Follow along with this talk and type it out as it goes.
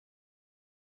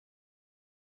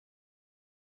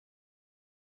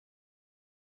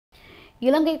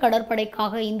இலங்கை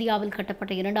கடற்படைக்காக இந்தியாவில்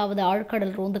கட்டப்பட்ட இரண்டாவது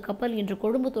ஆழ்கடல் ரோந்து கப்பல் இன்று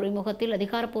கொழும்பு துறைமுகத்தில்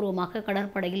அதிகாரப்பூர்வமாக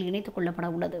கடற்படையில் இணைத்துக் கொள்ளப்பட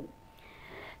உள்ளது.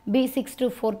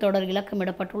 B624 தொடர்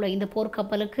இலக்கமிடப்பட்டுள்ள இந்த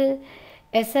போர்க்கப்பலுக்கு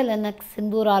SLNX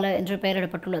சிந்தூரால என்று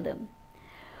பெயரிடப்பட்டுள்ளது.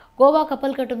 கோவா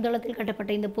கப்பல் கட்டும் தளத்தில்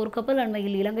கட்டப்பட்ட இந்த போர்க்கப்பல்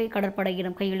அண்மையில் இலங்கை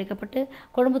கடற்படையிடம் கையளிக்கப்பட்டு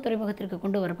கொழும்பு துறைமுகத்திற்கு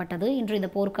கொண்டு வரப்பட்டது. இன்று இந்த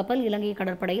போர்க்கப்பல் இலங்கை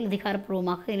கடற்படையில்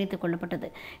அதிகாரப்பூர்வமாக இணைத்துக் கொள்ளப்பட்டது.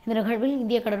 இந்த நிகழ்வில்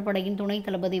இந்திய கடற்படையின் துணை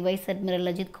தளபதி வைஸ்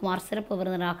அட்மிரல் அஜித் குமார் சிறப்பு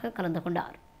விருந்தினராக கலந்து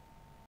கொண்டார்.